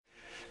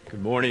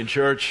Good morning,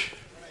 church.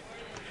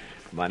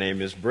 My name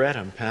is Brett.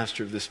 I'm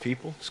pastor of this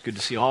people. It's good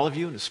to see all of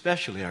you, and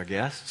especially our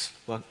guests.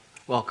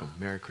 Welcome.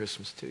 Merry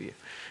Christmas to you.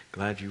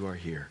 Glad you are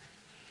here.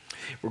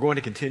 We're going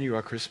to continue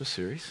our Christmas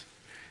series,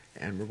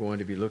 and we're going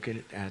to be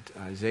looking at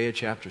Isaiah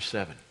chapter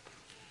 7.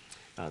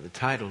 The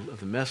title of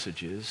the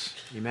message is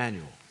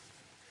Emmanuel.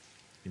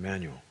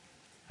 Emmanuel.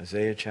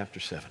 Isaiah chapter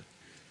 7.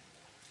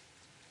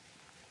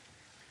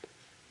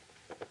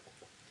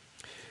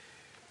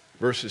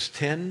 Verses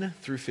 10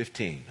 through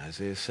 15.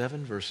 Isaiah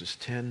 7, verses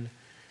 10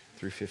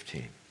 through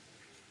 15.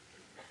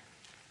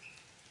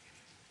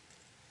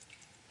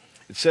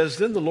 It says,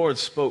 Then the Lord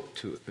spoke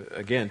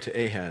again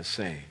to Ahaz,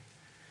 saying,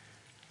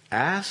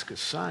 Ask a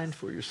sign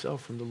for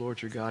yourself from the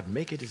Lord your God.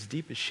 Make it as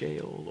deep as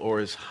Sheol or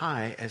as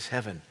high as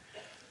heaven.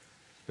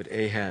 But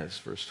Ahaz,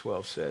 verse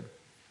 12, said,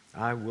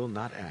 I will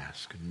not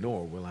ask,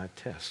 nor will I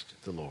test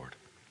the Lord.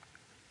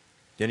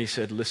 Then he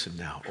said, Listen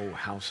now, O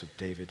house of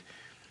David.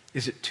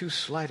 Is it too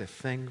slight a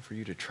thing for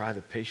you to try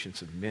the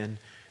patience of men,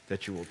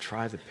 that you will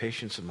try the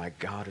patience of my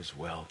God as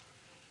well?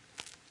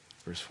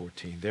 Verse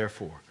 14,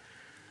 Therefore,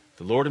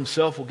 the Lord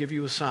himself will give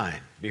you a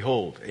sign.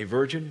 Behold, a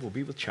virgin will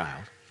be with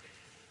child,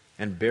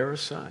 and bear a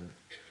son,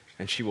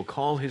 and she will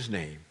call his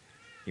name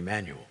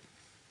Emmanuel.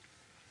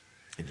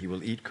 And he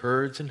will eat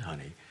curds and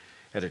honey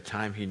at a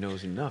time he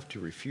knows enough to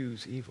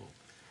refuse evil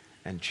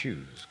and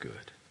choose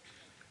good.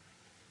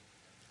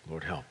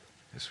 Lord, help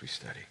as we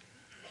study.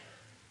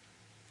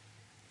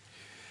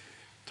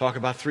 Talk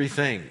about three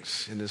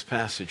things in this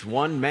passage.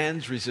 One,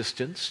 man's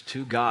resistance.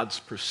 Two, God's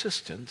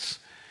persistence.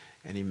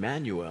 And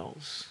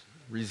Emmanuel's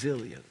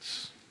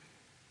resilience.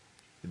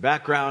 The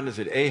background is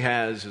that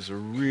Ahaz is a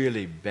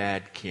really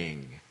bad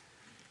king.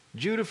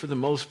 Judah, for the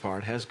most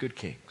part, has good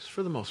kings,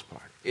 for the most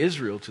part.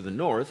 Israel to the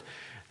north,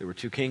 there were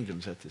two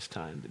kingdoms at this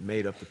time that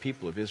made up the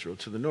people of Israel.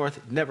 To the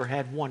north, never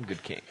had one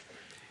good king.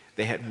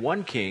 They had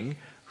one king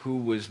who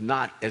was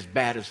not as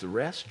bad as the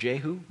rest,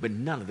 Jehu, but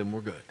none of them were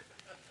good.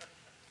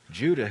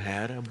 Judah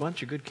had a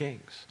bunch of good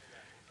kings.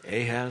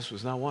 Ahaz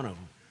was not one of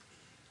them.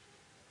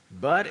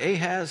 But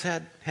Ahaz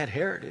had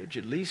heritage.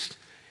 At least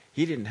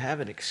he didn't have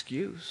an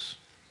excuse.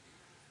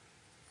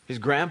 His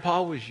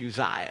grandpa was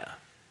Uzziah,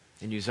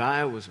 and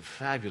Uzziah was a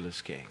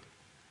fabulous king.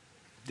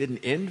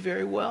 Didn't end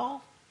very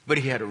well, but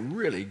he had a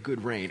really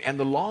good reign, and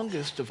the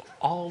longest of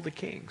all the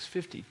kings,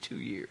 52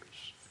 years.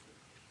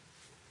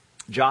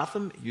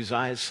 Jotham,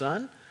 Uzziah's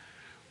son,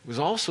 was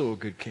also a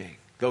good king,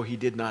 though he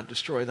did not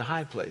destroy the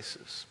high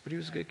places. But he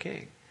was a good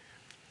king.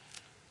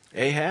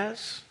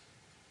 Ahaz,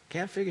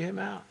 can't figure him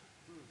out.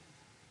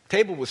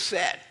 Table was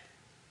set.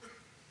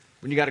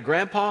 When you got a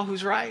grandpa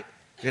who's right,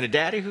 and a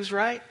daddy who's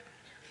right,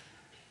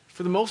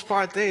 for the most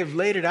part, they have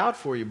laid it out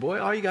for you, boy.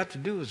 All you got to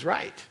do is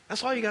right.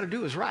 That's all you got to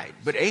do is right.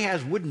 But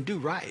Ahaz wouldn't do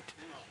right.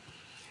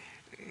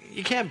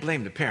 You can't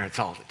blame the parents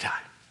all the time.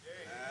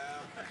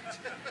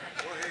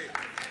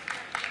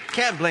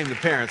 Can't blame the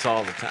parents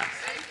all the time.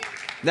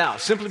 Now,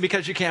 simply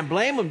because you can't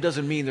blame them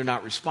doesn't mean they're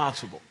not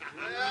responsible.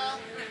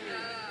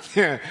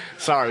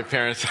 Sorry,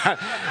 parents.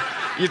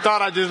 You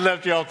thought I just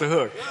left you off the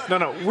hook.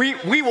 No.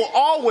 We will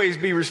always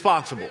be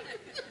responsible.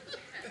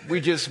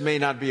 We just may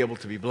not be able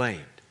to be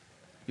blamed.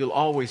 You'll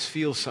always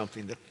feel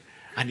something that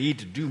I need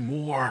to do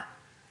more.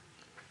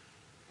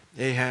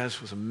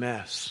 Ahaz was a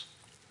mess.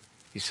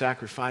 He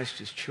sacrificed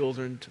his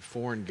children to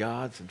foreign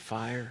gods and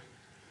fire.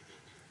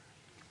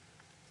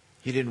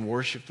 He didn't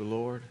worship the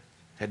Lord,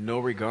 had no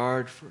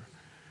regard for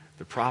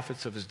the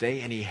prophets of his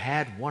day, and he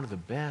had one of the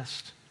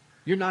best.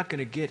 You're not going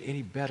to get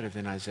any better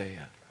than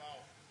Isaiah.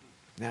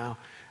 Now,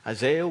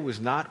 Isaiah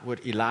was not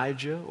what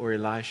Elijah or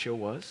Elisha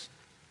was.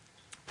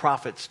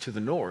 Prophets to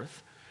the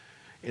north,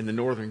 in the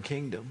northern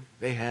kingdom,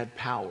 they had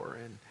power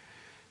and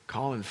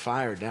calling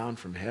fire down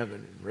from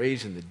heaven and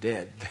raising the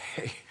dead.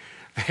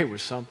 They were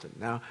something.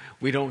 Now,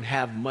 we don't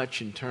have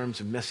much in terms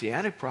of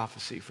messianic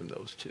prophecy from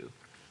those two,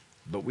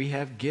 but we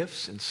have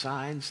gifts and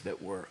signs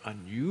that were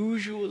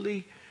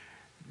unusually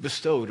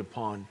bestowed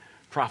upon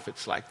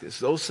prophets like this.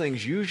 Those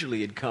things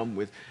usually had come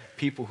with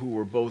people who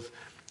were both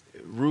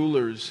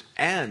rulers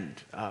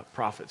and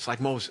prophets,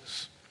 like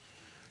Moses.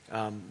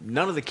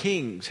 None of the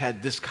kings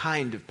had this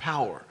kind of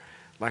power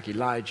like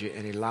Elijah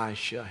and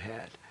Elisha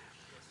had.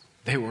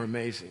 They were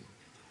amazing.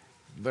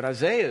 But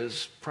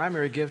Isaiah's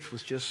primary gift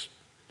was just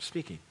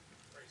speaking.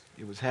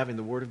 It was having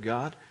the word of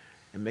God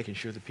and making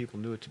sure that people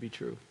knew it to be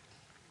true.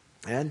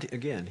 And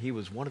again, he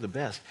was one of the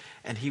best.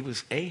 And he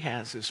was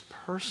Ahaz's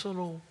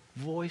personal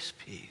voice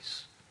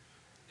piece,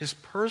 his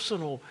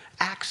personal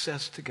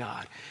access to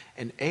God.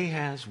 And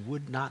Ahaz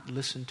would not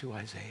listen to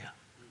Isaiah.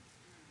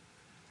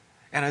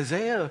 And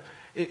Isaiah,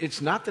 it's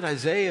not that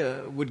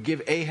Isaiah would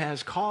give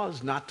Ahaz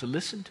cause not to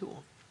listen to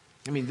him.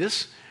 I mean,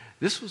 this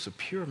was a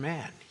pure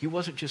man. He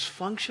wasn't just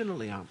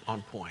functionally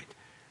on point.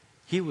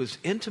 He was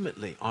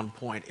intimately on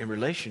point in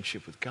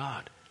relationship with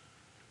God.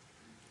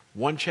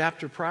 One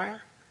chapter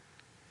prior,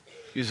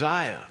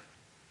 Uzziah,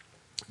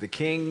 the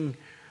king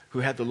who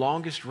had the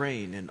longest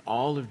reign in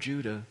all of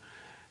Judah,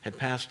 had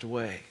passed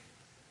away.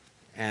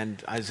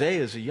 And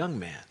Isaiah is a young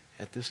man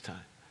at this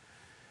time.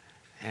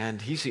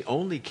 And he's the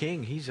only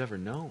king he's ever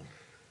known.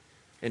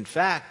 In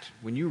fact,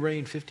 when you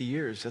reign 50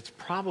 years, that's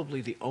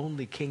probably the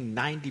only king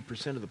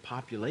 90% of the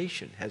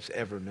population has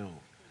ever known.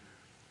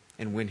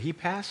 And when he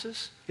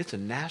passes, it's a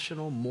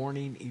national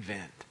mourning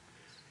event.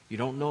 You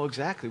don't know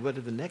exactly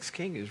whether the next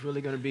king is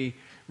really going to be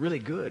really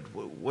good.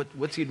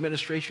 What's the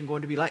administration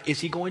going to be like?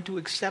 Is he going to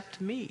accept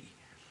me?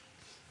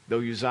 Though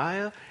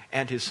Uzziah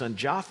and his son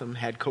Jotham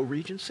had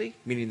co-regency,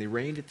 meaning they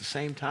reigned at the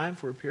same time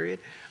for a period,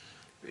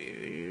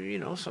 you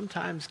know,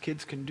 sometimes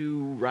kids can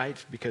do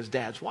right because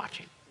dad's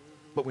watching.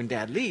 But when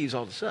dad leaves,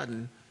 all of a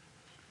sudden,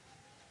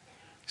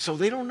 so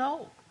they don't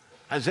know.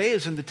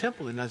 Isaiah's in the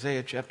temple in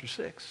Isaiah chapter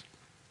 6.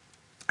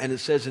 And it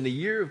says, in the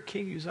year of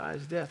King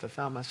Uzziah's death, I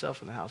found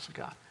myself in the house of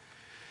God.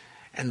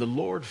 And the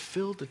Lord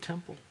filled the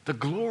temple. The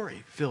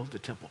glory filled the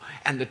temple.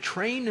 And the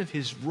train of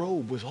his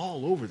robe was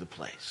all over the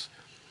place.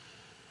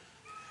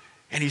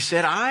 And he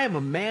said, I am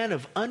a man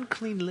of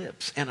unclean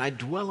lips, and I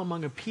dwell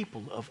among a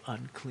people of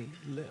unclean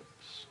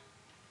lips.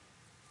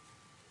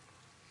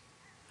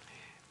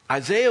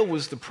 Isaiah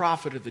was the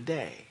prophet of the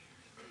day.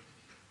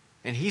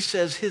 And he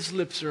says his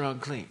lips are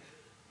unclean.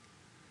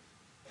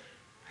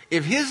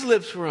 If his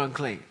lips were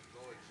unclean,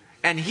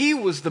 and he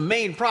was the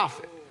main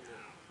prophet,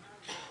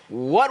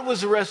 what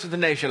was the rest of the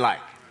nation like?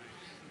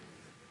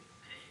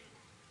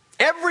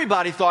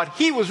 Everybody thought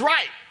he was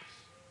right.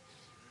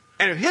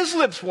 And if his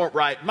lips weren't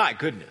right, my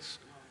goodness.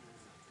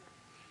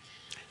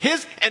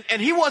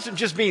 And he wasn't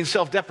just being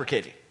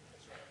self-deprecating.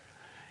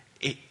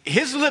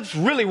 His lips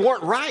really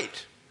weren't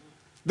right,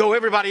 though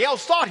everybody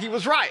else thought he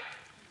was right.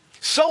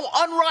 So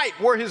unright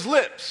were his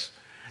lips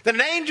that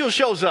an angel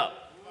shows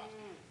up.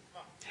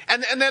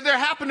 And then there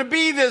happened to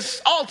be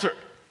this altar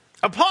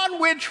upon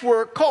which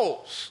were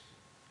coals.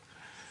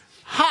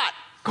 Hot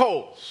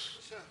coals.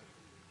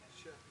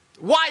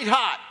 White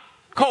hot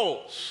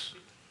coals.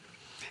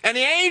 And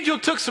the angel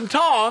took some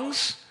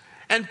tongs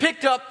and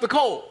picked up the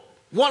coal.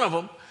 One of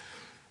them.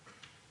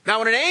 Now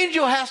when an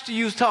angel has to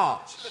use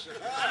tongs,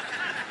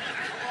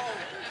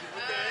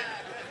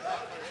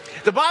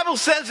 the Bible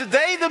says that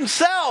they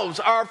themselves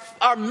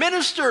are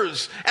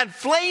ministers and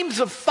flames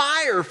of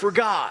fire for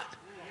God.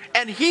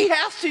 And he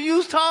has to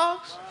use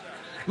tongs?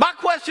 My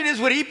question is,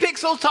 when he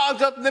picks those tongs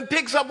up and then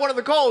picks up one of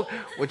the coals,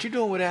 what you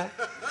doing with that?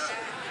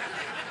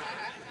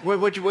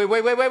 Wait.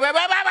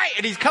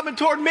 And he's coming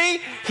toward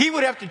me, he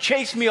would have to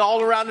chase me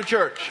all around the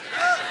church.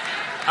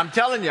 I'm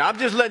telling you, I'm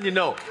just letting you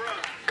know.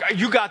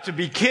 You got to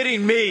be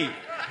kidding me.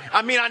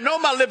 I mean, I know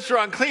my lips are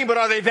unclean, but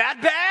are they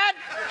that bad?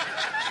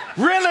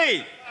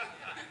 Really?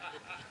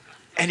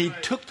 And he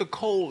took the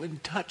coal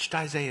and touched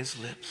Isaiah's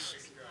lips.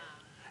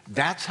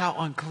 That's how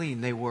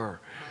unclean they were,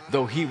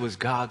 though he was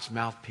God's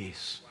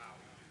mouthpiece.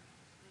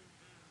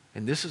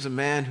 And this is a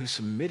man who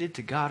submitted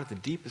to God at the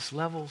deepest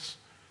levels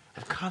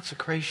of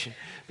consecration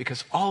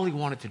because all he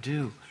wanted to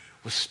do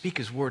was speak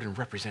his word and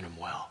represent him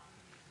well.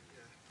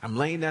 I'm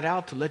laying that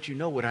out to let you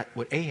know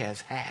what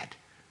Ahaz had.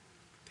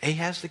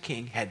 Ahaz the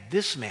king had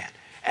this man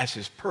as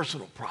his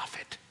personal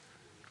prophet.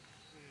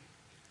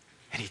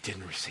 And he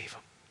didn't receive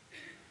him.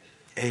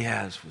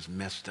 Ahaz was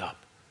messed up.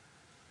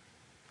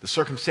 The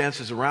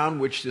circumstances around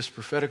which this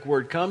prophetic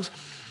word comes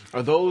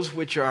are those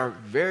which are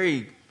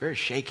very, very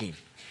shaking.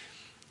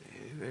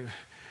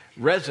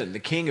 Rezin, the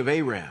king of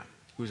Aram,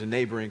 who's a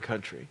neighboring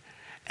country,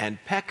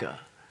 and Pekah,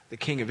 the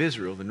king of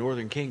Israel, the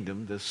northern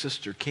kingdom, the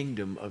sister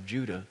kingdom of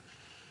Judah,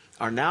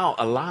 are now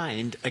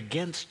aligned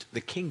against the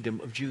kingdom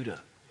of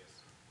Judah.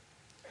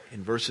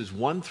 In verses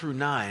 1 through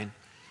 9,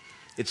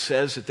 it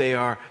says that they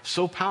are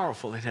so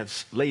powerful and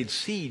have laid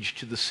siege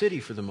to the city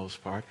for the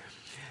most part,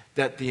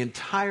 that the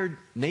entire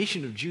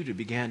nation of Judah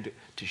began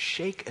to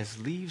shake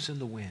as leaves in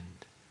the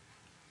wind.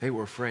 They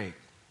were afraid.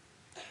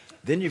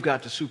 Then you've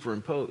got to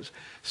superimpose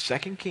 2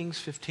 Kings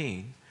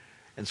 15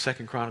 and 2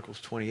 Chronicles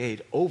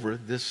 28 over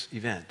this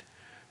event,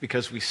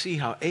 because we see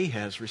how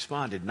Ahaz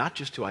responded, not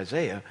just to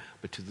Isaiah,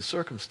 but to the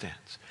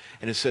circumstance.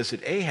 And it says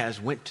that Ahaz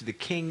went to the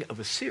king of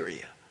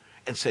Assyria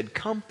and said,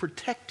 come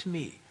protect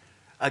me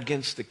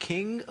against the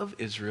king of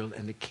Israel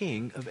and the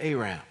king of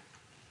Aram.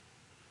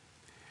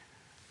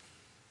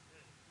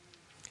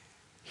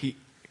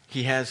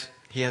 He has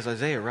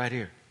Isaiah right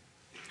here,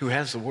 who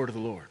has the word of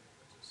the Lord.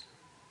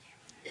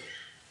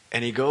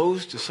 And he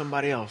goes to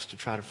somebody else to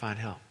try to find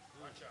help.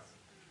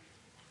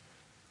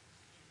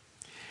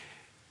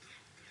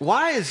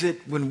 Why is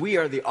it when we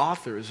are the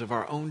authors of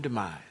our own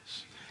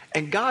demise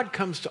and God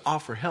comes to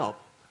offer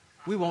help,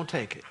 we won't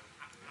take it?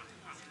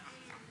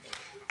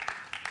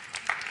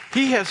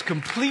 He has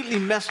completely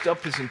messed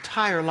up his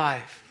entire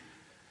life,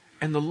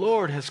 and the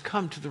Lord has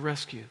come to the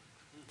rescue.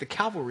 The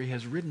cavalry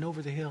has ridden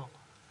over the hill,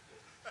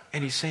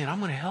 and he's saying, I'm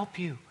going to help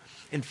you.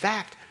 In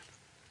fact,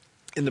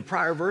 in the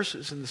prior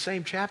verses in the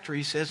same chapter,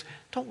 he says,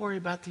 don't worry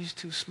about these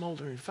two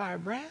smoldering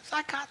firebrands.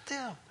 I got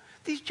them.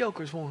 These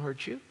jokers won't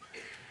hurt you.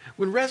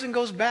 When Rezin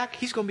goes back,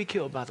 he's going to be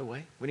killed, by the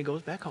way, when he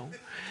goes back home.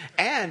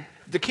 And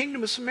the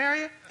kingdom of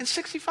Samaria, in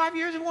 65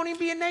 years, it won't even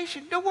be a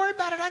nation. Don't worry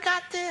about it. I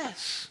got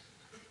this.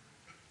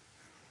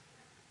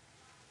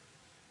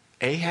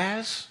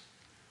 Ahaz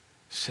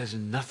says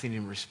nothing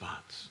in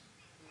response.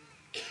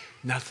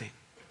 Nothing.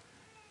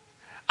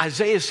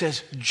 Isaiah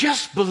says,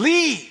 just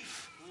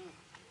believe.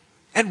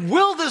 And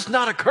will this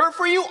not occur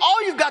for you?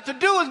 All you've got to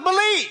do is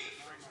believe.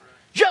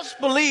 Just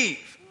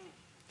believe.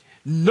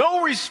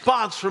 No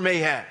response from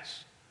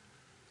Ahaz.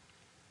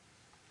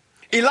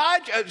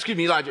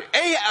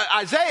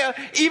 Isaiah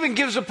even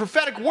gives a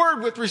prophetic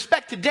word with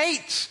respect to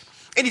dates.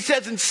 And he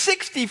says in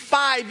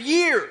 65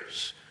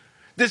 years,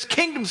 this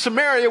kingdom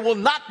Samaria will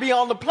not be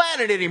on the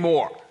planet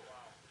anymore.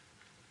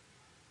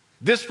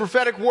 This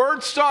prophetic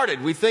word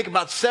started, we think,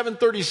 about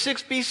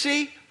 736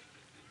 BC.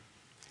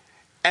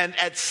 And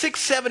at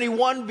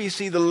 671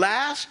 BC, the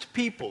last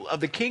people of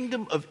the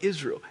kingdom of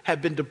Israel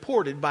have been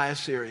deported by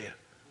Assyria.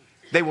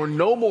 They were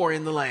no more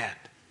in the land.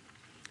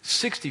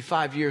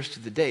 65 years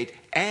to the date.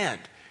 And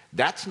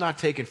that's not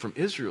taken from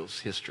Israel's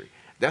history.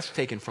 That's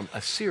taken from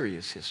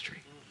Assyria's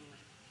history.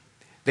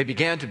 They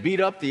began to beat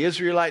up the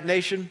Israelite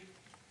nation,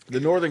 the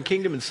northern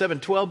kingdom, in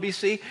 712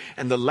 BC.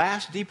 And the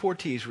last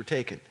deportees were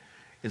taken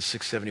in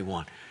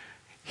 671.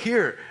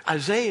 Here,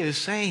 Isaiah is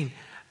saying,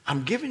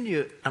 I'm giving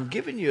you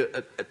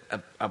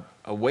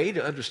a way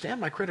to understand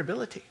my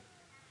credibility.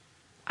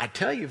 I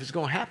tell you, if it's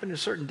going to happen at a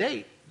certain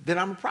date, then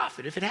I'm a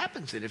prophet. If it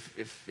happens, and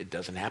if it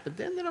doesn't happen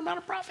then I'm not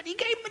a prophet. He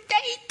gave him a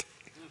date.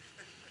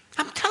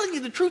 I'm telling you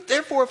the truth.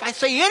 Therefore, if I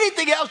say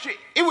anything else,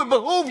 it would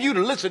behoove you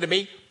to listen to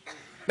me.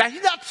 Now,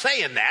 he's not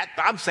saying that.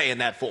 I'm saying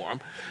that for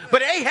him.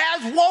 But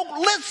Ahaz won't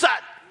listen.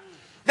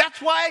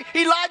 That's why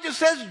Elijah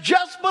says,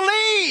 just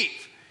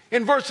believe.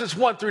 In verses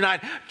 1 through 9,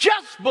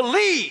 just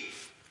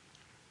believe.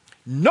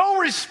 No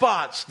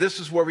response.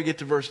 This is where we get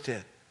to verse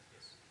 10,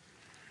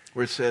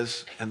 where it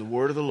says, and the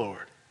word of the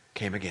Lord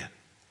came again.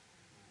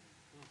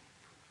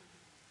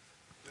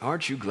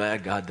 Aren't you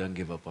glad God doesn't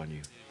give up on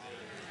you?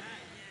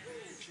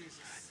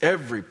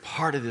 Every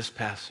part of this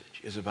passage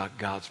is about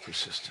God's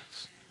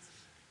persistence.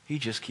 He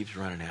just keeps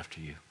running after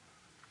you.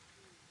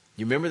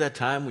 You remember that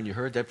time when you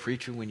heard that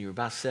preacher when you were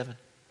about 7?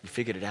 You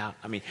figured it out?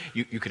 I mean,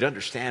 you could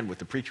understand what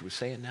the preacher was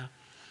saying now.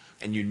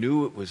 And you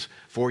knew it was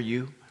for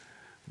you,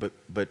 but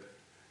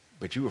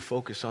you were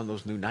focused on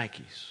those new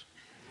Nikes.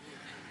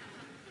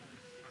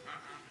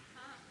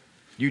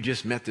 You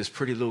just met this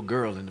pretty little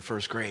girl in the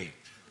first grade,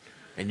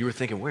 and you were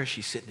thinking, where is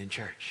she sitting in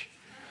church?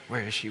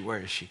 Where is she? Where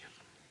is she?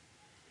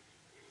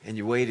 And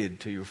you waited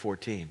till you were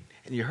 14,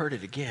 and you heard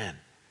it again.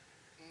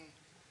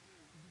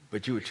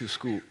 But you were too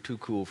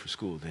cool for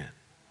school then.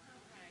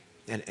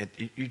 And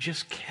you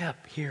just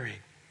kept hearing,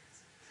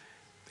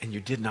 and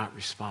you did not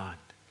respond.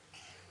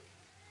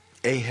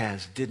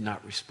 Ahaz did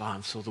not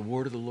respond, so the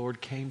word of the Lord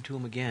came to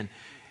him again,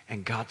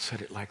 and God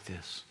said it like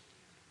this.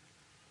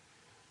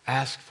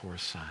 Ask for a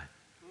sign.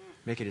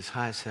 Make it as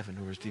high as heaven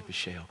or as deep as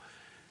Sheol.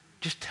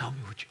 Just tell me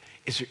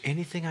is there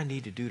anything I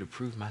need to do to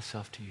prove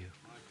myself to you?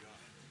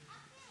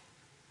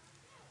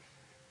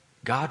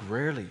 God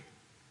rarely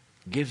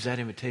gives that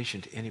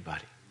invitation to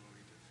anybody.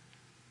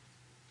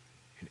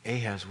 And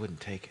Ahaz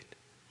wouldn't take it.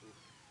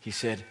 He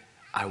said,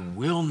 I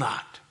will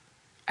not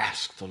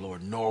ask the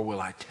Lord, nor will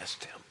I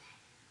test him.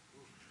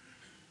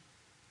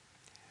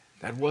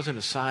 That wasn't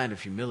a sign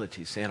of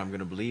humility, saying I'm going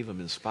to believe him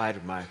in spite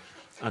of my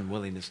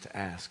unwillingness to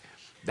ask.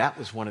 That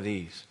was one of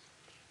these.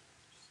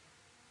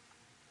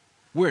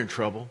 We're in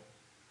trouble.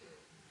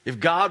 If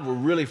God were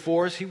really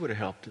for us, he would have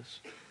helped us.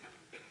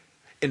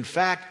 In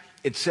fact,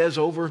 it says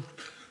over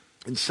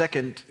in 2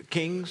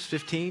 Kings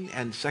 15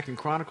 and 2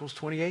 Chronicles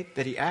 28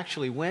 that he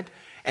actually went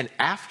and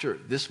after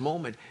this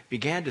moment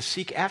began to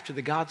seek after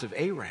the gods of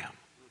Aram.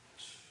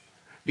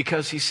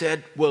 Because he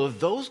said, well, if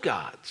those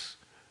gods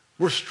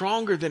were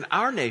stronger than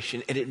our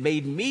nation, and it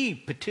made me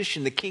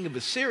petition the king of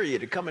Assyria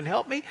to come and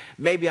help me,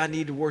 maybe I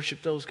need to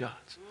worship those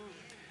gods.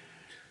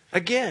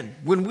 Again,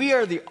 when we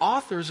are the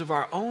authors of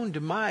our own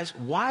demise,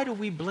 why do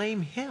we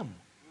blame him?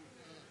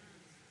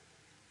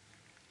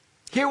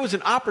 Here was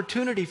an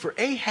opportunity for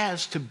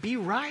Ahaz to be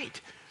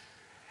right.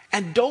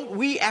 And don't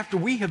we, after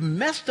we have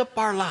messed up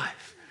our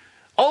life,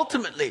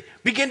 ultimately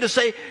begin to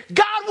say,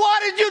 God, why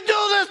did you do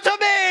this to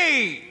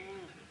me?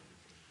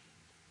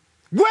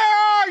 Where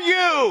are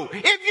you?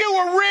 If you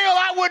were real,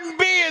 I wouldn't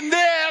be in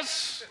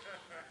this.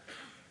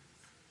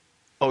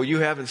 Oh, you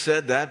haven't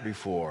said that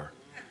before.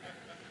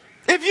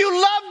 If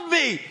you loved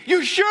me,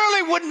 you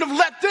surely wouldn't have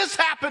let this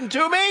happen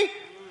to me.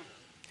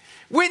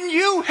 When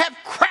you have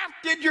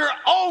crafted your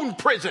own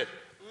prison,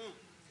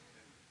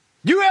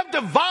 you have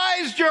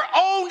devised your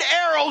own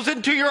arrows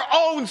into your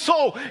own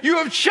soul. You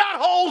have shot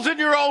holes in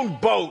your own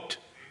boat.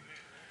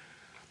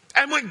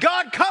 And when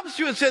God comes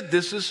to you and said,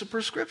 this is a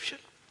prescription.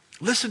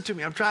 Listen to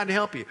me, I'm trying to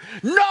help you.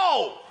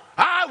 No,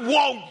 I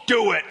won't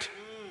do it.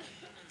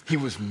 He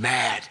was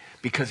mad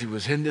because he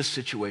was in this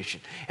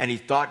situation. And he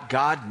thought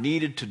God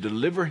needed to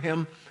deliver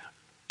him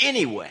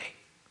anyway.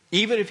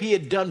 Even if he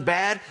had done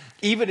bad,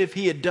 even if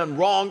he had done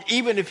wrong,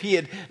 even if he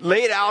had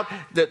laid out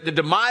the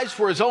demise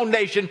for his own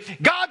nation.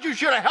 God, you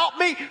should have helped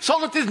me so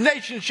that this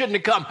nation shouldn't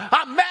have come.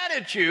 I'm mad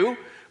at you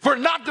for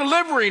not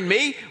delivering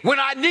me when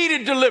I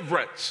needed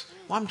deliverance.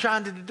 Well, I'm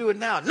trying to do it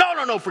now.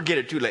 No, forget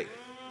it, too late.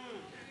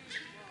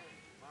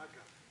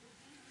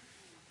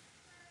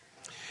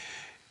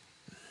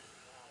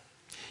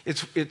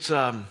 It's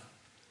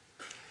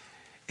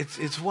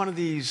one of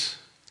these,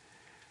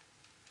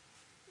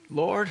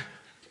 Lord,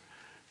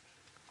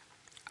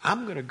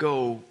 I'm going to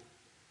go.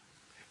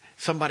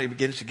 Somebody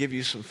begins to give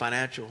you some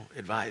financial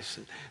advice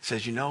and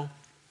says,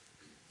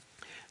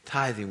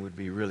 tithing would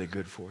be really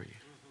good for you.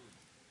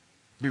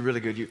 Be really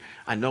good.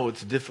 I know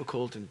it's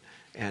difficult,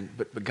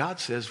 but God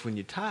says when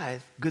you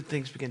tithe, good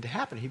things begin to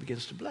happen. He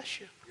begins to bless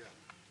you.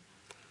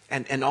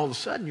 And all of a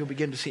sudden, you'll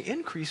begin to see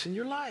increase in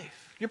your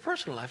life, your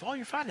personal life, all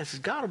your finances.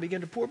 God will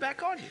begin to pour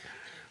back on you.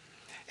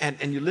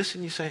 And you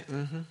listen, you say,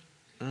 I'm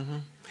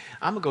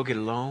going to go get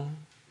a loan.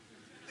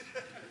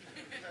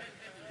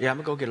 Yeah, I'm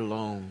going to go get a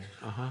loan.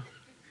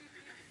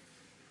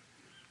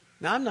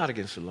 Now, I'm not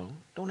against a loan.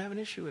 Don't have an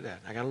issue with that.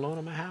 I got a loan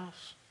on my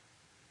house.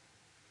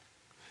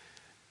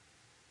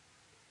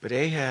 But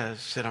Ahaz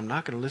said, I'm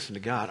not going to listen to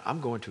God. I'm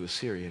going to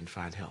Assyria and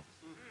find help.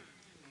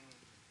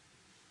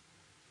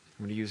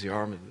 I'm going to use the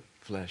arm of the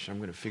flesh. I'm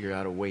going to figure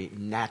out a way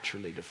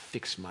naturally to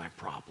fix my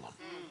problem.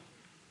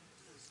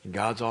 And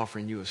God's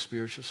offering you a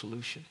spiritual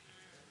solution.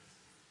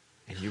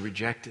 And you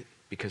reject it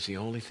because the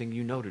only thing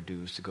you know to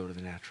do is to go to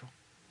the natural.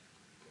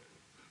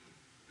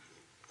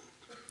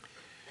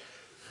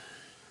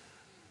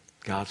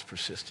 God's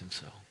persistence,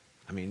 though.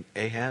 I mean,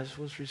 Ahaz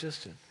was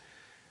resistant,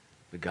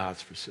 but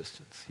God's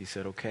persistence. He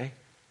said, okay,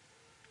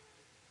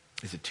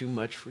 is it too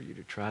much for you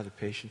to try the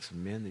patience of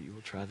men that you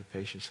will try the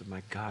patience of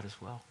my God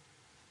as well?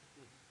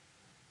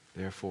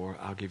 Therefore,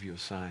 I'll give you a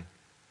sign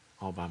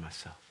all by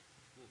myself.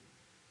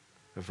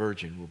 A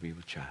virgin will be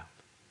with child,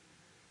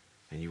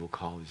 and you will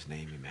call his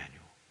name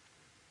Emmanuel.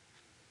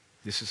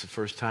 This is the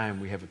first time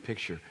we have a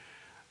picture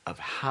of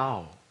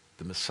how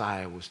the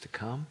Messiah was to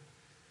come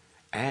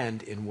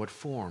and in what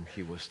form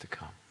he was to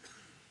come.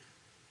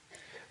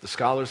 The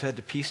scholars had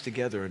to piece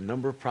together a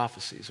number of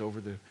prophecies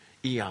over the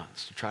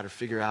eons to try to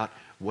figure out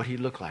what he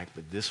looked like,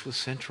 but this was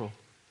central.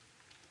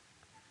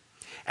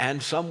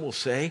 And some will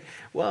say,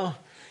 well,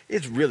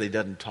 it really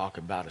doesn't talk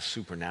about a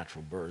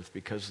supernatural birth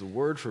because the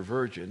word for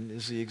virgin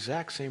is the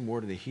exact same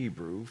word in the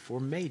Hebrew for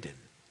maiden.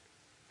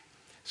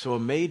 So a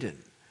maiden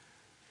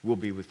will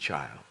be with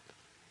child,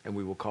 and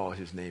we will call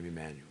his name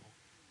Emmanuel.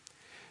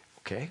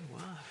 Okay,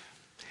 well,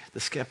 the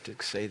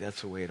skeptics say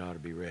that's the way it ought to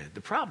be read.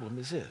 The problem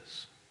is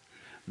this.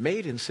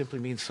 Maiden simply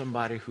means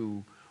somebody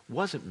who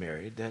wasn't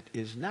married that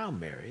is now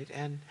married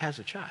and has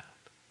a child.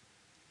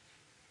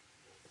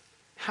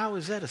 How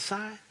is that a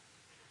sign?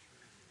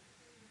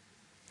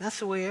 That's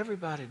the way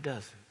everybody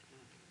does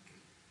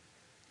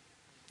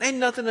it. Ain't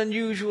nothing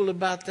unusual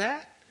about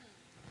that.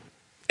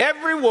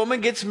 Every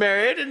woman gets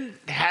married and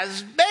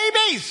has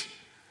babies.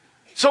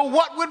 So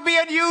what would be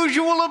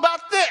unusual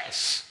about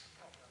this?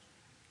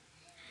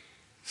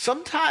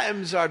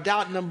 Sometimes our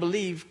doubt and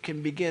unbelief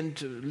can begin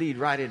to lead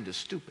right into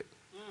stupid.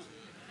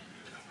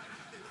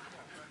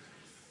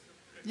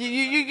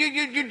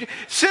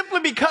 Simply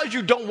because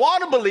you don't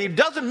want to believe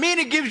doesn't mean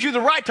it gives you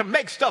the right to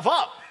make stuff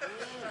up.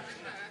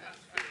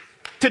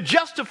 To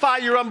justify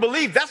your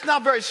unbelief, that's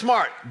not very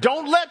smart.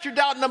 Don't let your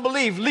doubt and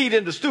unbelief lead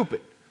into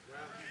stupid.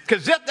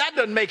 Because that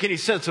doesn't make any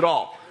sense at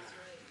all.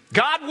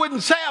 God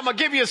wouldn't say, I'm going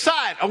to give you a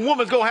sign. A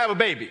woman's going to have a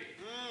baby.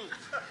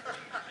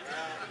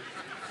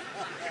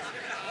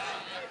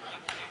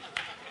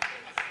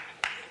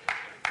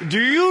 Do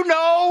you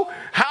know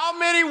how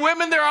many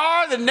women there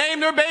are that name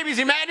their babies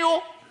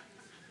Emmanuel?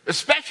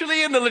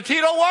 Especially in the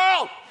Latino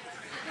world.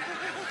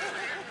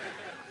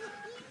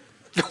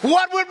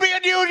 What would be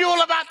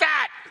unusual about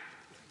that?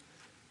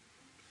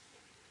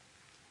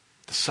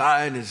 The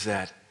sign is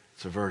that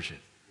it's a virgin.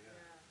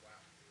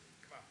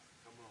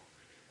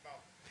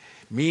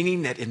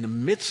 Meaning that in the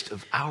midst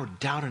of our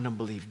doubt and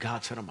unbelief,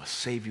 God said, I'm going to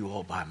save you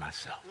all by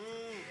myself.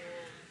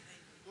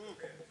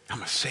 I'm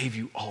going to save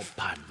you all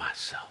by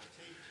myself.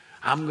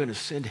 I'm going to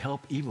send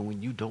help even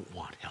when you don't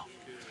want help.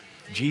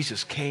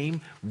 Jesus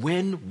came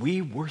when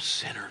we were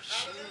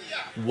sinners.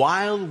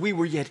 While we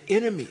were yet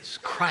enemies,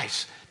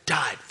 Christ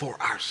died for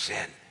our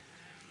sin.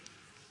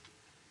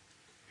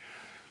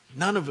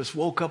 None of us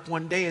woke up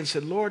one day and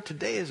said, Lord,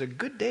 today is a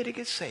good day to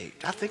get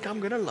saved. I think I'm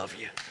going to love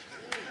you.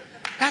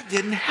 That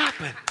didn't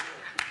happen.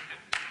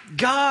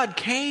 God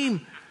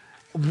came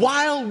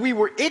while we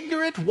were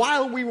ignorant,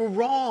 while we were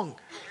wrong,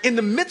 in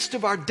the midst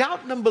of our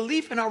doubt and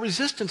unbelief and our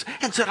resistance,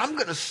 and said, I'm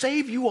going to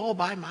save you all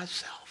by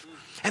myself.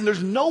 And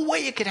there's no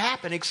way it could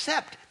happen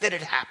except that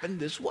it happened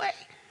this way.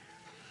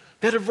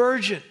 That a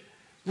virgin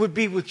would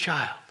be with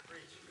child.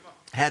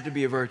 Had to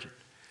be a virgin.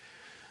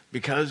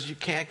 Because you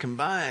can't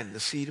combine the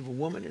seed of a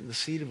woman and the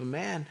seed of a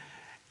man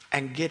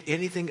and get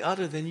anything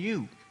other than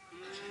you.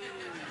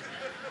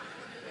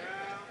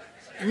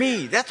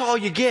 Me, that's all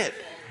you get.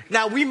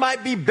 Now, we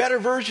might be better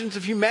versions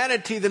of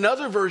humanity than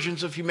other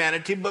versions of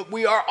humanity, but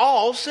we are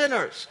all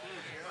sinners.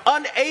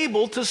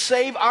 Unable to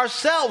save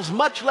ourselves,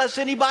 much less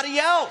anybody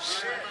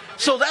else.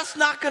 So that's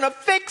not going to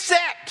fix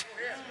it.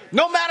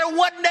 No matter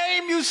what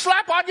name you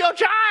slap on your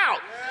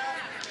child.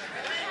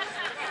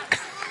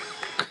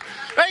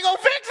 Ain't going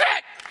to fix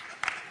it.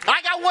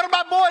 I got one of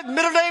my boys,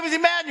 middle name is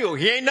Emmanuel.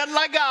 He ain't nothing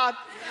like God.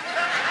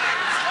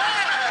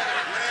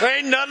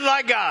 Ain't nothing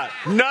like God.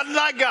 Nothing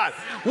like God.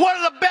 One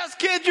of the best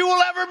kids you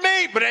will ever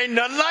meet, but ain't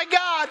nothing like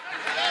God.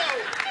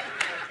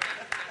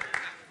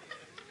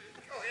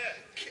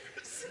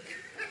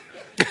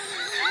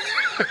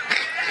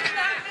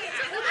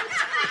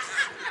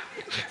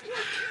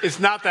 It's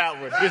not that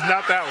one. It's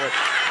not that one.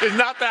 It's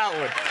not that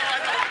one.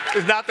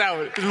 It's not that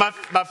one.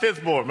 It's my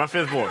fifth born. My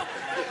fifth born.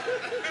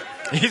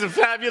 He's a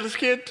fabulous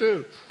kid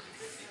too.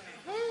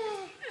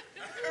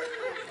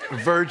 A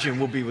virgin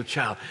will be with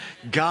child.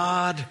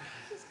 God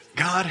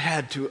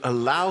had to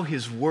allow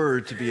his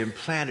word to be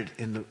implanted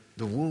in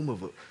the womb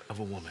of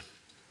a woman.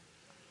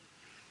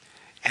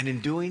 And in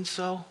doing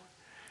so,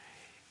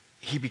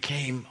 he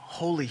became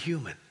wholly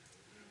human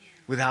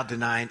without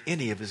denying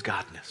any of his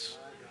godness,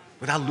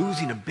 without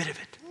losing a bit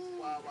of it.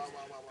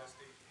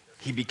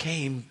 He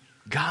became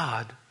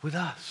God with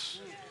us,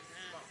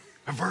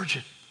 a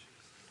virgin.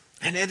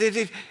 And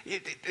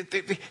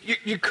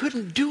you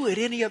couldn't do it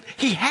any other.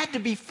 He had to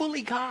be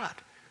fully God.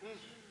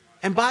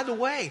 And by the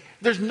way,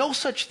 there's no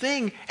such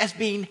thing as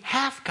being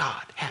half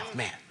God, half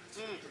man.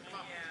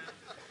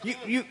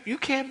 You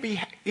can't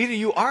be, either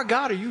you are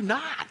God or you're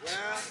not.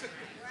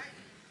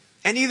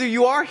 And either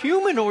you are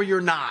human or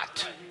you're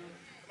not.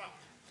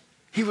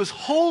 He was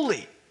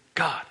wholly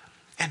God.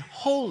 And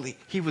holy.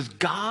 He was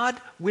God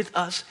with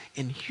us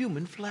in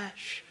human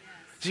flesh.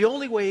 It's the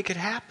only way it could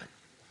happen.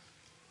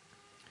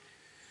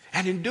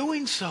 And in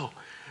doing so,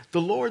 the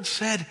Lord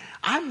said,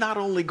 I'm not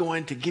only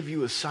going to give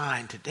you a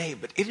sign today,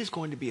 but it is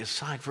going to be a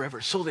sign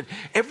forever, so that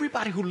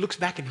everybody who looks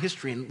back in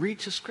history and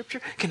reads the scripture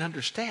can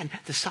understand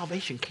that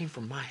salvation came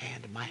from my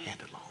hand and my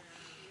hand alone.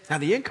 Now,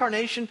 the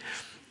incarnation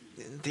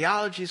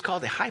theology is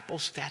called the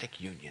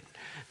hypostatic union.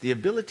 The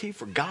ability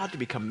for God to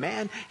become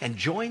man and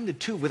join the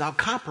two without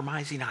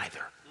compromising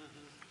either.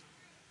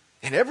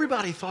 And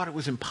everybody thought it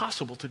was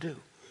impossible to do.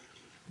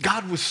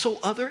 God was so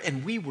other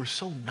and we were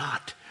so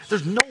not.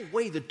 There's no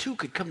way the two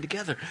could come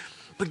together.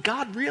 But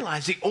God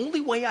realized the only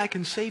way I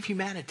can save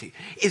humanity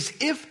is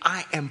if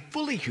I am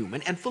fully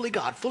human and fully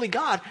God. Fully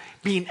God,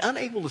 being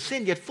unable to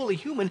sin, yet fully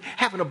human,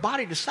 having a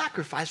body to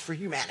sacrifice for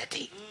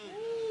humanity.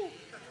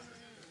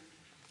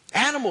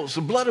 Animals,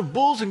 the blood of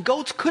bulls and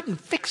goats couldn't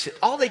fix it.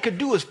 All they could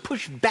do was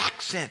push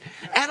back sin.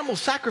 Animal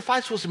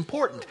sacrifice was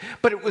important,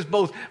 but it was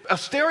both a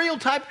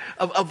stereotype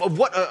of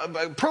what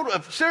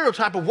a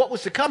stereotype of what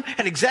was to come,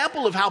 an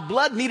example of how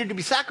blood needed to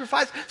be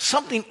sacrificed,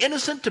 something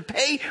innocent to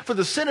pay for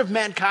the sin of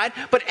mankind.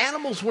 But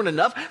animals weren't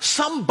enough.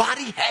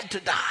 Somebody had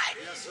to die.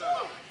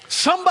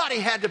 Somebody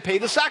had to pay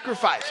the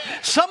sacrifice.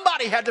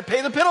 Somebody had to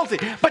pay the penalty.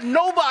 But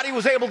nobody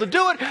was able to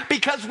do it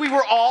because we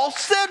were all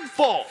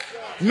sinful.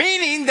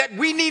 Meaning that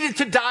we needed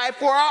to die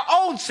for our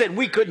own sin.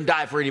 We couldn't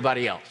die for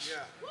anybody else.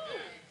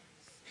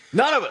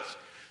 None of us.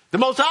 The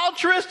most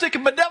altruistic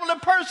and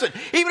benevolent person,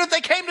 even if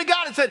they came to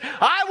God and said,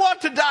 I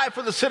want to die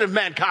for the sin of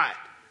mankind,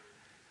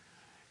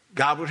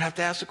 God would have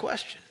to ask the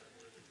question,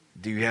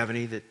 do you have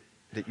any that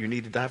you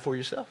need to die for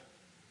yourself?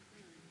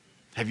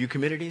 Have you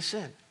committed any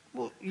sin?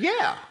 Well,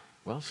 yeah.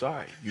 Well,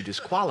 sorry, you're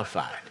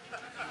disqualified.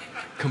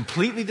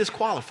 Completely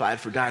disqualified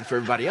for dying for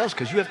everybody else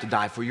because you have to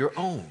die for your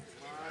own.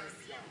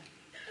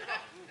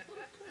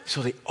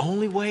 So the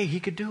only way he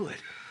could do it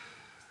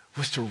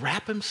was to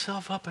wrap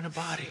himself up in a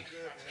body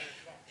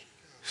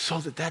so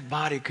that that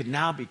body could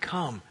now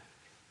become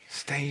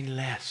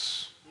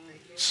stainless,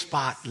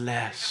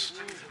 spotless,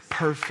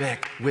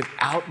 perfect,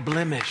 without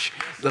blemish.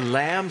 The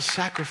lamb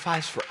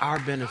sacrificed for our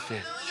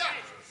benefit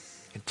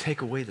and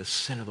take away the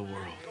sin of the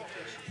world.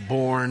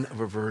 Born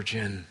of a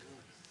virgin.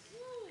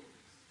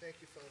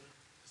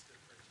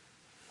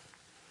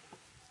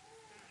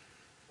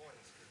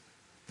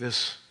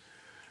 This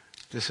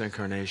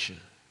incarnation,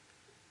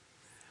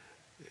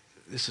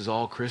 this is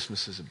all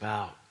Christmas is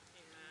about.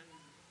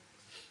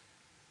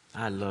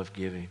 I love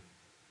giving.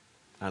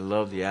 I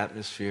love the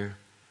atmosphere.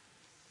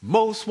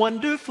 Most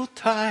wonderful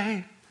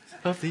time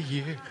of the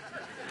year.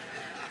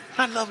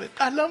 I love it.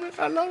 I love it.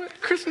 I love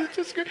it. Christmas is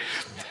just great.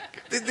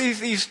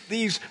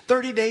 These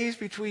 30 days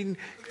between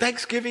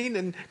Thanksgiving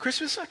and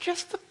Christmas are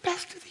just the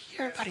best of the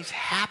year. Everybody's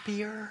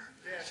happier,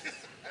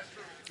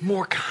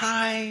 more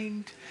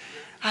kind.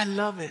 I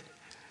love it.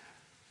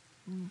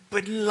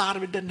 But a lot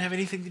of it doesn't have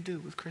anything to do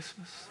with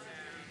Christmas.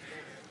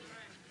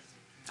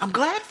 I'm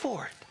glad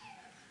for it.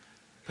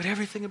 But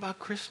everything about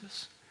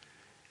Christmas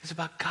is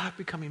about God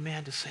becoming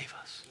man to save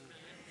us.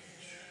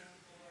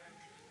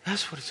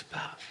 That's what it's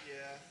about.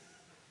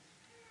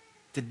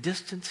 The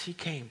distance he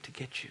came to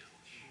get you.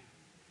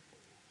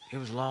 It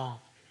was long.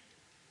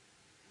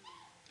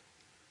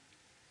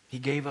 He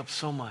gave up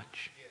so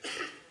much.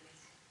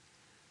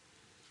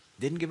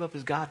 Didn't give up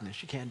his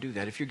godness. You can't do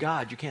that. If you're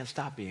God, you can't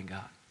stop being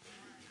God.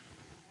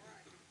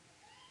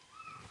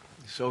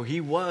 So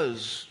he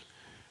was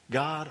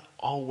God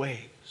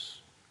always,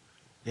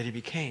 yet he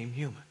became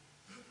human.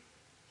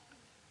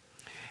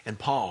 And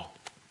Paul,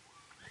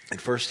 in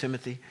 1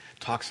 Timothy,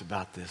 talks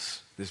about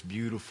this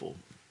beautiful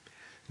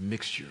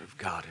mixture of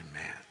God and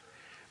man.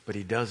 But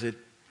he does it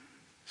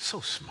so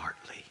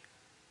smartly.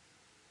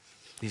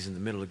 He's in the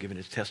middle of giving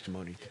his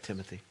testimony to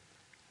Timothy.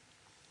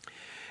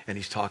 And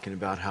he's talking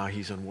about how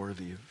he's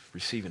unworthy of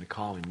receiving a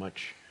calling,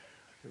 much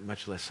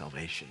less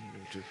salvation,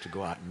 to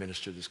go out and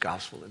minister this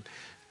gospel. And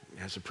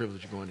he has the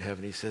privilege of going to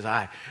heaven. He says,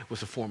 I was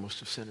the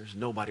foremost of sinners.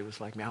 Nobody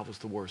was like me. I was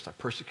the worst. I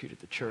persecuted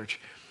the church.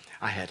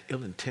 I had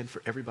ill intent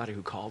for everybody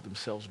who called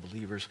themselves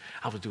believers.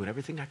 I was doing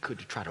everything I could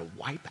to try to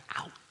wipe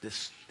out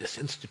this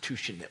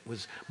institution that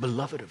was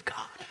beloved of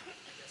God.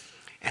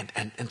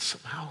 And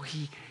somehow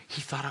he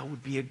thought I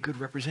would be a good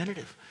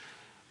representative.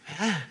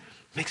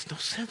 Makes no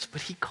sense,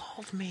 but he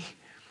called me.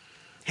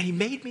 And he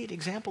made me an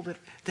example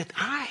that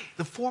I,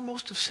 the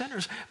foremost of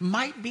sinners,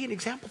 might be an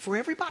example for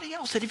everybody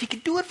else. That if he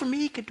could do it for me,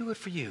 he could do it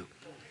for you.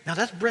 Now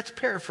that's Brett's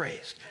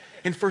paraphrased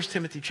in 1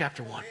 Timothy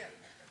chapter 1.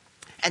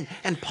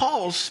 And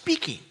Paul's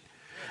speaking.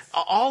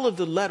 All of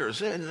the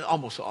letters, and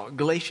almost all,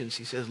 Galatians,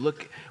 he says,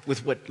 look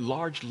with what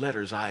large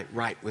letters I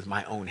write with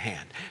my own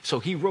hand. So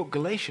he wrote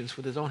Galatians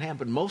with his own hand,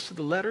 but most of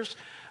the letters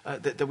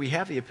that we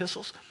have, the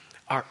epistles,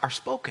 are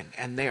spoken,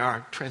 and they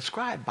are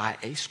transcribed by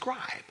a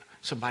scribe,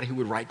 somebody who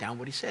would write down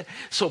what he said.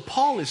 So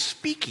Paul is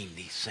speaking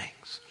these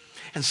things,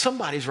 and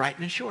somebody's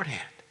writing in shorthand.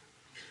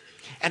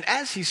 And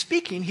as he's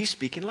speaking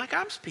like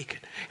I'm speaking.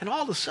 And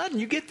all of a sudden,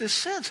 you get this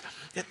sense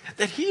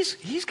that he's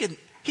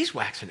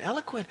waxing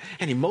eloquent,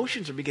 and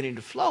emotions are beginning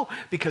to flow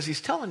because he's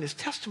telling his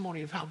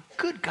testimony of how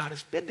good God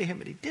has been to him,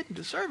 and he didn't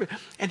deserve it.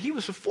 And he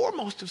was the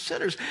foremost of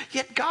sinners,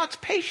 yet God's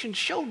patience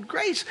showed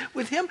grace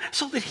with him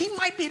so that he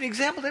might be an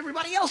example to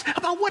everybody else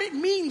about what it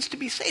means to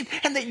be saved,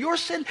 and that your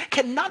sin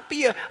cannot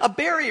be a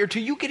barrier to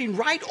you getting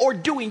right or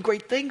doing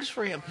great things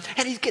for him.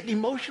 And he's getting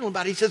emotional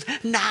about it. He says,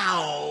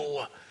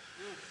 now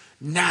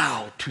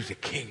to the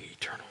King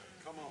eternal,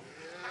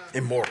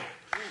 immortal,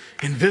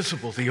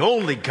 invisible, the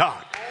only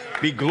God,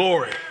 be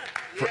glory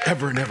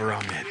forever and ever.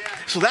 Amen.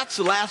 So that's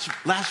the last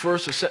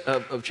verse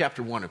of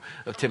chapter 1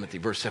 of Timothy,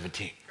 verse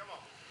 17.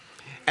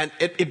 And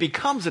it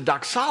becomes a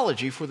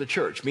doxology for the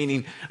church,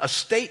 meaning a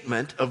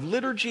statement of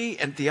liturgy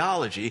and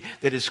theology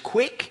that is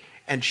quick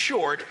and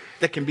short,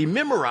 that can be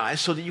memorized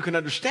so that you can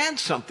understand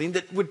something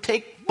that would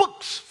take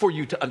books for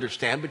you to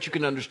understand, but you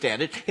can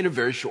understand it in a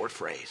very short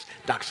phrase,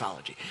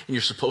 doxology. And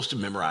you're supposed to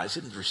memorize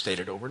it and restate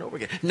it over and over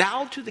again.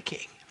 Now to the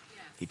King,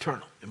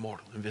 eternal,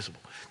 immortal, invisible,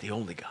 the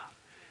only God.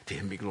 To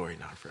him be glory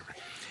now and forever.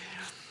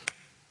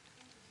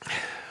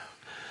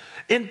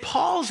 In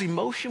Paul's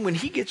emotion, when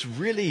he gets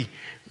really,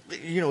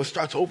 it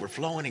starts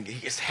overflowing and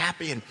he gets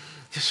happy and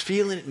just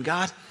feeling it in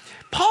God,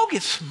 Paul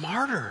gets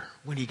smarter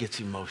when he gets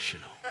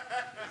emotional.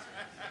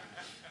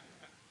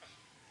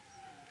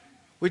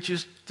 Which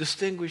is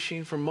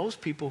distinguishing from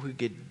most people who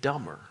get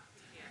dumber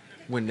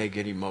when they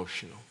get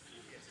emotional.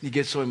 You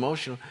get so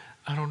emotional,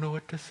 I don't know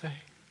what to say.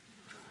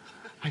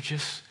 I'm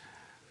just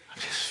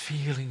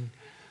feeling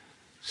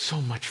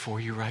so much for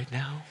you right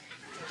now.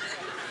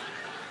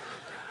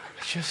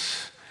 I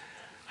just,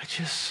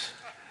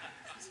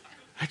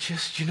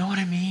 you know what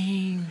I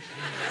mean?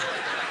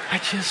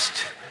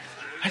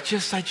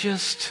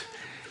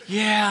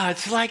 Yeah,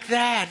 it's like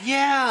that,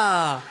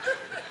 yeah.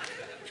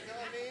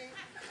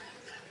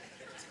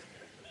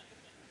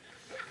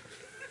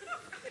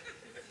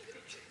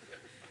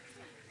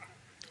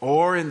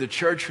 Or in the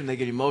church when they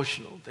get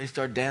emotional, they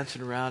start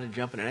dancing around and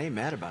jumping, and I ain't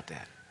mad about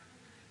that.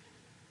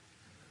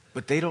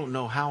 But they don't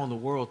know how in the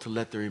world to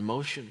let their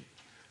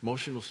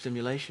emotional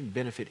stimulation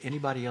benefit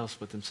anybody else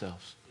but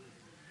themselves.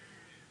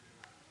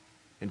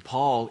 And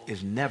Paul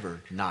is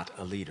never not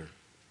a leader.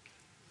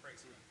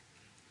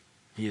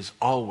 He is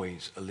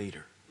always a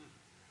leader.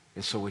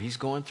 And so what he's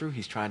going through,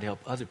 he's trying to help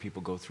other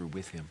people go through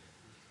with him.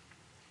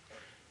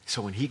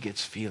 So when he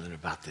gets feeling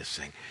about this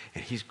thing,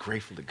 and he's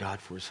grateful to God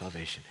for his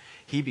salvation,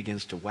 he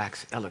begins to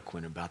wax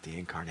eloquent about the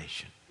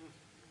incarnation.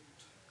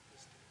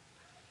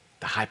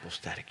 The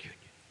hypostatic union.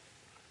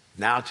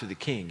 Now to the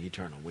King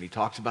eternal. When he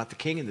talks about the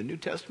King in the New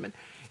Testament,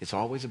 it's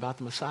always about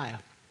the Messiah.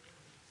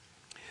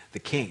 The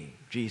King,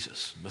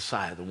 Jesus,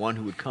 Messiah, the one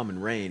who would come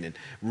and reign and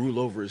rule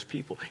over his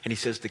people. And he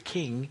says the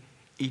King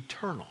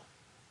eternal.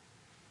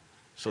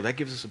 So that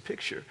gives us a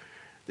picture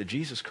that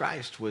Jesus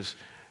Christ was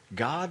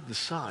God the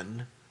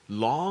Son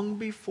long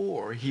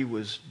before he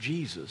was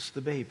Jesus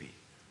the baby.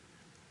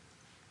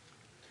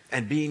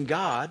 And being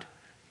God,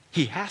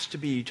 he has to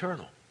be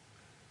eternal.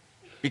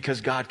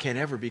 Because God can't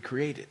ever be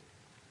created.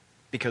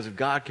 Because if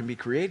God can be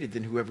created,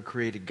 then whoever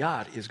created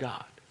God is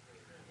God.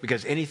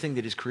 Because anything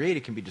that is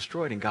created can be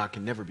destroyed, and God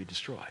can never be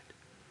destroyed.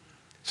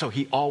 So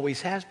he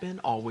always has been,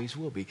 always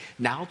will be.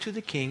 Now to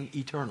the King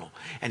eternal.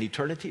 And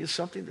eternity is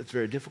something that's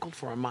very difficult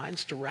for our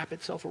minds to wrap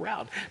itself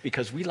around,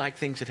 because we like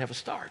things that have a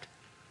start.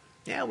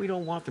 Yeah, we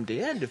don't want them to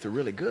end if they're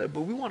really good,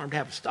 but we want them to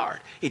have a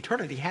start.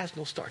 Eternity has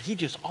no start. He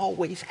just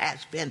always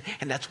has been,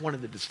 and that's one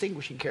of the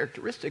distinguishing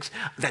characteristics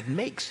that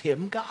makes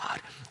him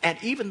God. And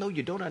even though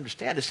you don't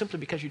understand it, simply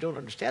because you don't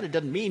understand it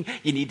doesn't mean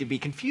you need to be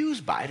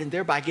confused by it and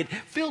thereby get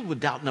filled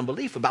with doubt and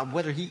unbelief about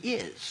whether he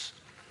is.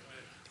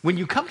 When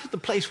you come to the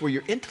place where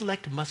your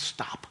intellect must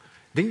stop,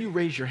 then you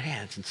raise your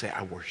hands and say,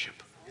 I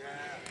worship.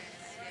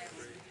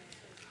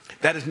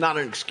 That is not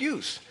an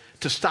excuse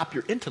to stop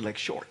your intellect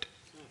short.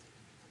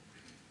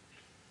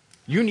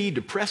 You need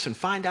to press and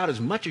find out as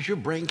much as your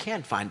brain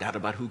can find out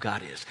about who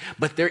God is.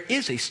 But there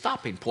is a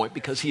stopping point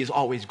because he is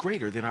always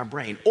greater than our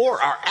brain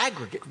or our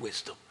aggregate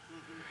wisdom.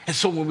 And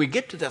so when we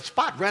get to that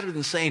spot, rather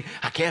than saying,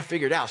 I can't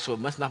figure it out, so it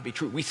must not be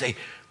true, we say,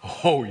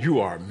 oh, you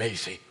are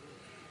amazing.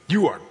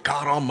 You are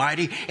God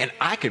Almighty, and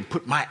I can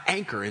put my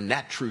anchor in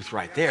that truth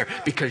right there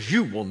because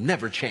you will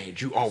never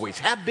change. You always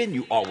have been.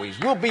 You always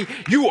will be.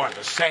 You are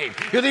the same.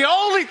 You're the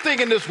only thing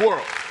in this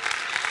world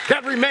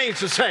that remains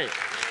the same.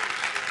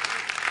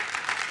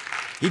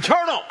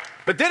 Eternal.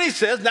 But then he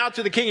says, now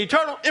to the King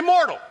eternal,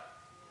 immortal.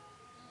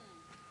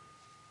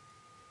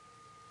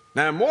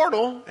 Now,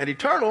 immortal and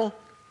eternal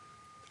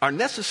are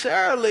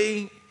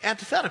necessarily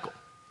antithetical.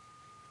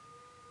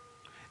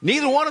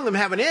 Neither one of them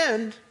have an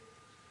end.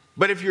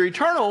 But if you're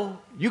eternal,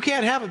 you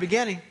can't have a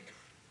beginning.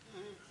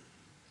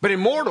 But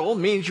immortal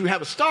means you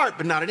have a start,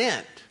 but not an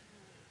end.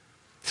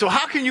 So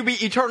how can you be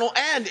eternal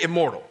and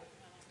immortal?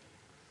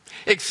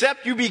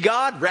 Except you be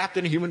God wrapped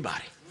in a human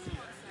body.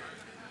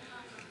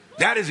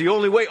 That is the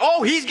only way.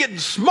 Oh, he's getting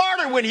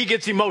smarter when he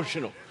gets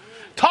emotional.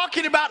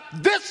 Talking about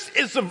this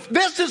is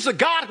the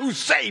God who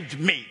saved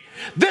me.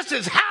 This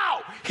is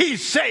how he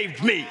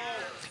saved me.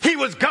 He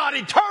was God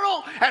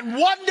eternal and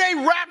one day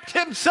wrapped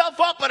himself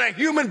up in a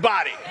human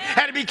body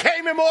and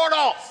became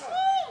immortal.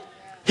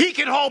 He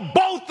can hold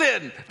both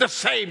in the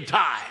same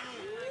time.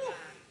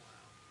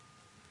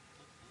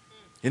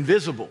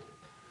 Invisible,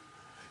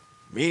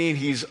 meaning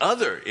he's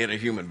other in a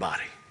human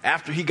body.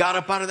 After he got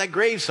up out of that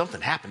grave, something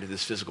happened to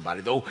this physical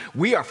body. Though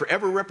we are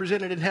forever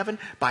represented in heaven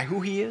by who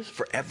he is,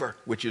 forever,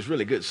 which is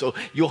really good. So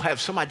you'll have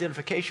some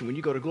identification when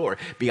you go to glory.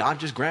 Beyond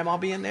just grandma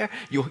being there,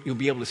 you'll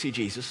be able to see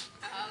Jesus.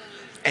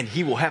 And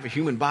he will have a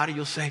human body.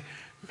 You'll say,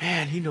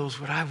 man, he knows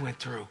what I went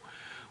through.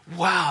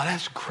 Wow,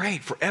 that's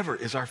great. Forever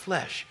is our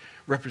flesh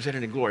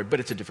represented in glory. But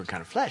it's a different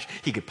kind of flesh.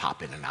 He could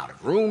pop in and out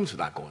of rooms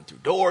without going through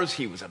doors.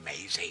 He was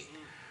amazing.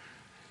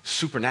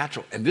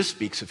 Supernatural. And this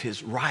speaks of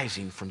his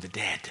rising from the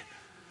dead.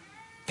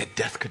 That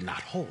death could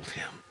not hold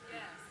him.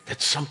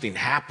 That something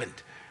happened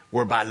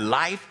whereby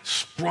life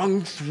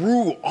sprung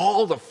through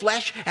all the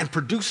flesh and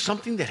produced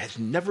something that has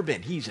never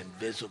been. He's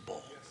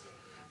invisible.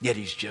 Yet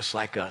he's just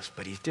like us,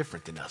 but he's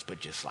different than us, but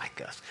just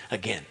like us.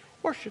 Again,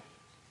 worship.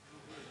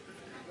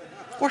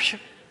 Worship.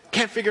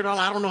 Can't figure it all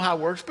out. I don't know how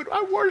it works, but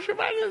I worship.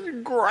 This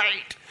is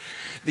great.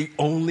 The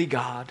only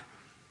God,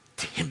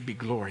 to him be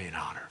glory and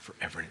honor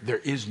forever. There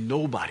is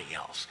nobody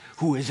else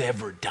who has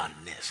ever done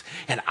this.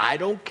 And I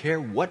don't care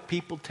what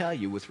people tell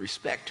you with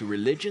respect to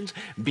religions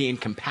being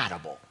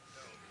compatible.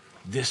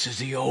 This is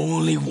the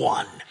only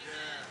one.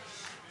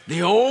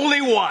 The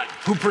only one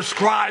who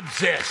prescribes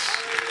this.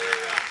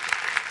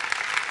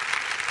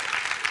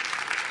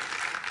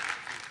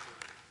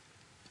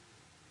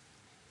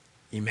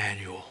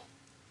 Emmanuel.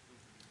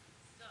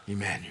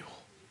 Emmanuel.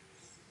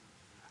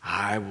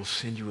 I will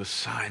send you a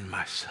sign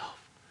myself.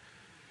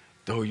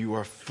 Though you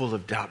are full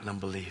of doubt and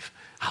unbelief,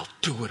 I'll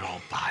do it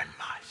all by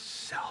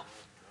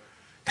myself.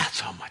 That's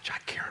how much I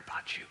care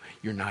about you.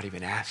 You're not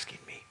even asking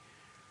me,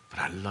 but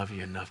I love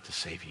you enough to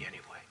save you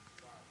anyway.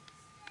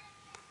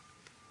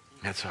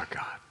 That's our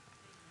God.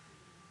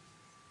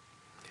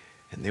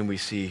 And then we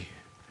see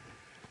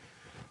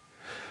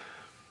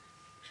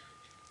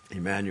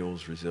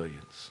Emmanuel's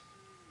resilience.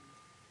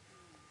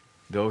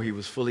 Though he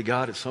was fully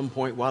God at some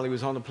point while he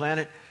was on the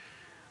planet,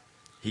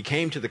 he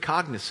came to the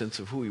cognizance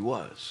of who he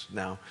was.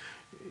 Now,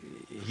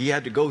 he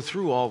had to go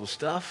through all the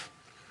stuff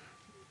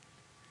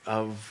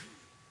of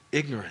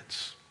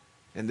ignorance.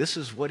 And this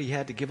is what he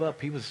had to give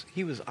up. He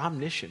was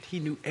omniscient. He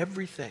knew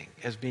everything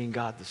as being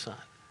God the Son.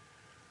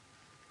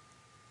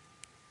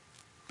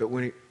 But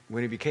when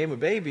he became a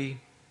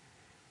baby,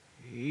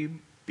 he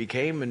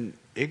became an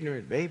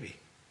ignorant baby.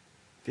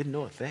 Didn't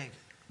know a thing.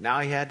 Now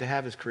he had to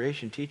have his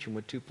creation teach him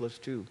what 2 +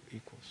 2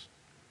 equals.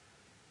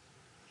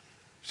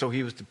 So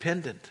he was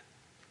dependent.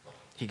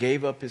 He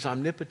gave up his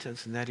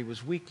omnipotence in that he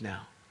was weak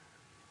now.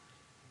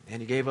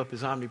 And he gave up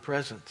his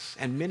omnipresence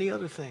and many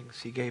other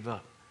things he gave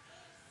up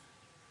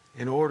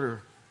in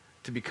order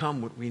to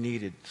become what we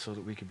needed so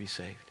that we could be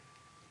saved.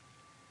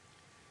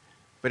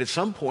 But at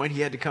some point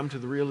he had to come to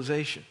the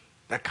realization,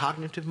 that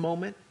cognitive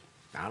moment,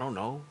 I don't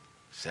know,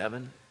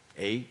 7,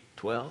 8,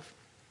 12,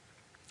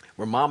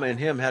 where Mama and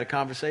him had a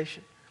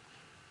conversation.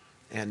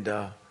 And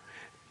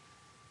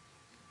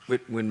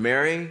when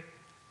Mary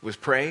was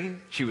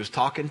praying, she was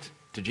talking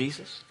to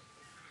Jesus.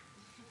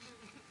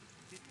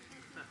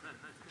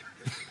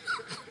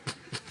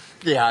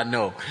 Yeah, I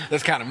know.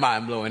 That's kind of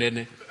mind-blowing, isn't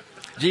it?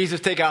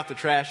 Jesus, take out the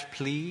trash,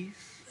 please.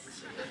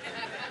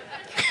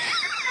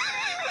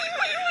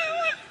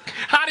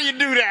 How do you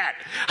do that?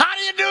 How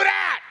do you do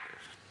that?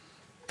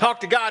 Talk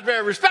to God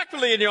very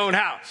respectfully in your own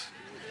house.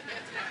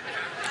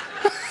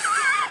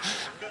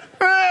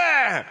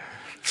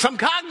 Some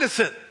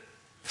cognizant,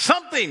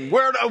 something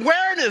where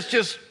awareness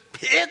just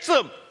hits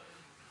him.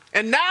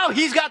 And now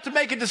he's got to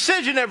make a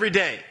decision every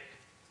day.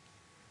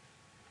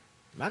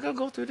 Am I going to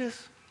go through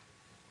this?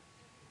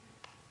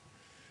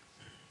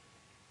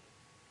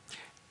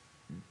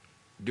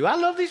 Do I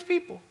love these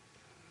people?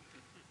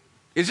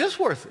 Is this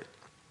worth it?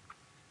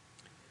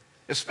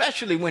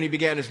 especially when he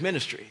began his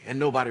ministry and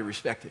nobody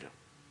respected him.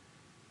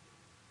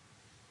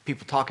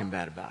 People talking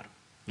bad about him,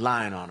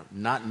 lying on him,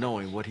 not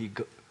knowing what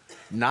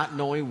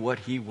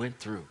he went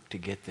through to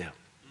get them,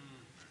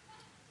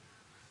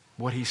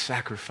 what he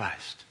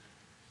sacrificed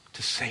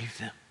to save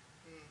them.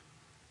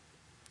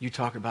 You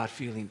talk about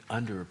feeling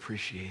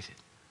underappreciated.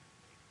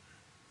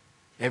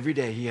 Every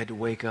day he had to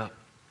wake up.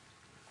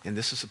 And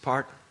this is the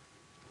part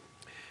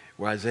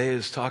where Isaiah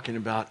is talking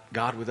about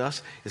God with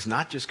us. It's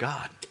not just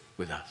God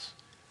with us,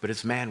 but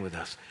it's man with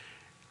us.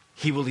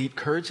 He will eat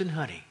curds and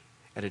honey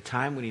at a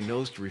time when he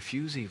knows to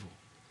refuse evil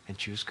and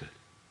choose good.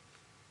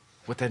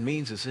 What that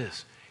means is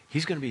this.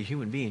 He's going to be a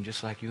human being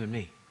just like you and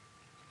me.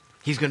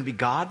 He's going to be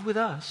God with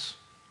us,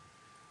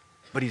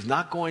 but he's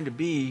not going to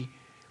be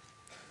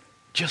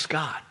just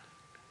God.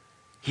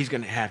 He's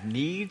going to have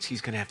needs, he's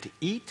going to have to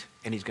eat,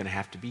 and he's going to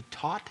have to be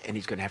taught, and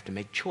he's going to have to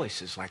make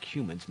choices like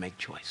humans make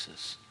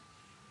choices.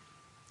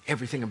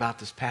 Everything about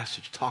this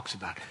passage talks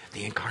about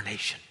the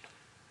incarnation.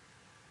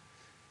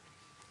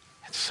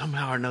 And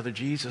somehow or another,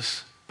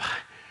 Jesus,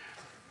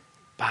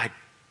 by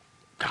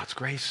God's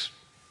grace,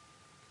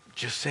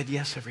 just said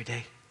yes every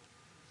day.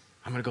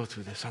 I'm going to go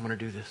through this. I'm going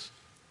to do this.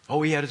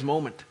 Oh, he had his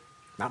moment.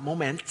 Not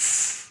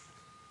moments.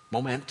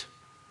 Moment.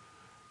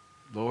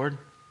 Lord,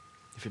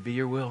 if it be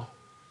your will,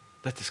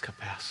 let this cup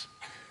pass.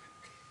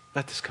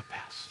 Let this cup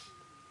pass.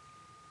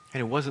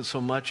 And it wasn't so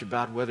much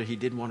about whether he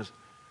did want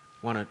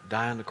to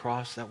die on the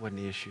cross. That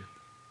wasn't the issue.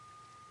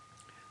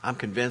 I'm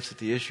convinced that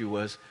the issue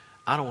was,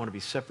 I don't want to be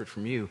separate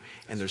from you.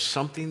 And there's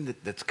something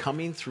that's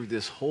coming through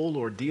this whole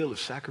ordeal of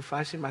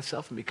sacrificing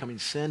myself and becoming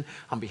sin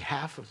on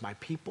behalf of my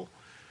people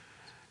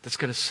that's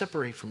going to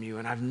separate from you.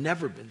 And I've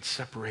never been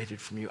separated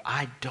from you.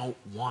 I don't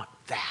want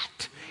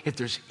that. If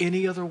there's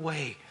any other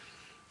way,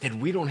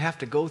 then we don't have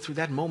to go through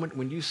that moment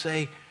when you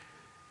say,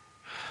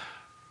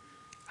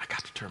 I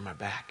got to turn my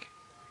back.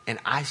 And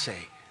I say,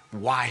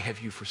 why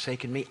have you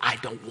forsaken me? I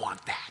don't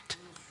want that.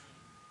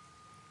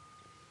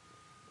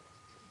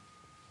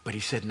 But he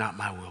said, not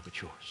my will,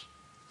 but yours.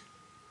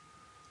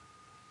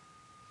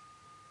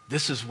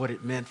 This is what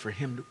it meant for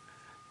him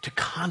to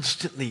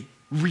constantly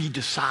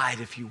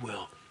redecide, if you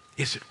will,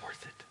 is it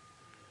worth it?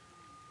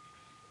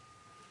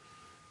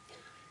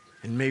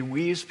 And may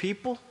we as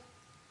people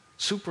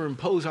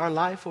superimpose our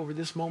life over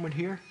this moment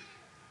here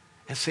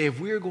and say, if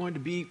we are going to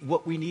be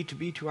what we need to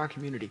be to our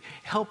community,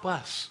 help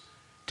us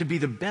to be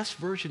the best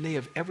version they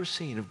have ever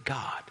seen of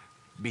God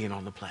being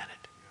on the planet.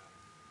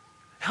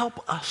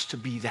 Help us to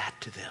be that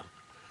to them.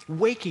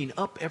 Waking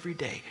up every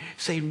day,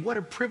 saying what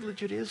a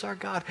privilege it is, our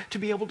God, to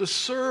be able to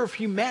serve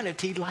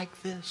humanity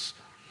like this.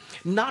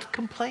 Not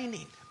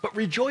complaining, but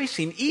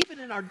rejoicing even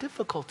in our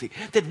difficulty,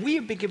 that we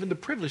have been given the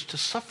privilege to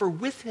suffer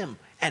with him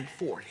and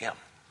for him.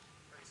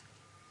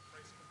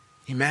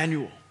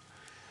 Emmanuel,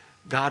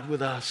 God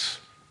with us.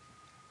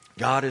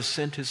 God has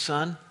sent his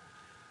Son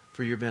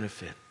for your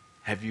benefit.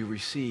 Have you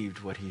received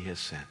what he has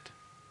sent?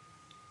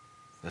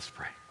 Let's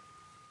pray.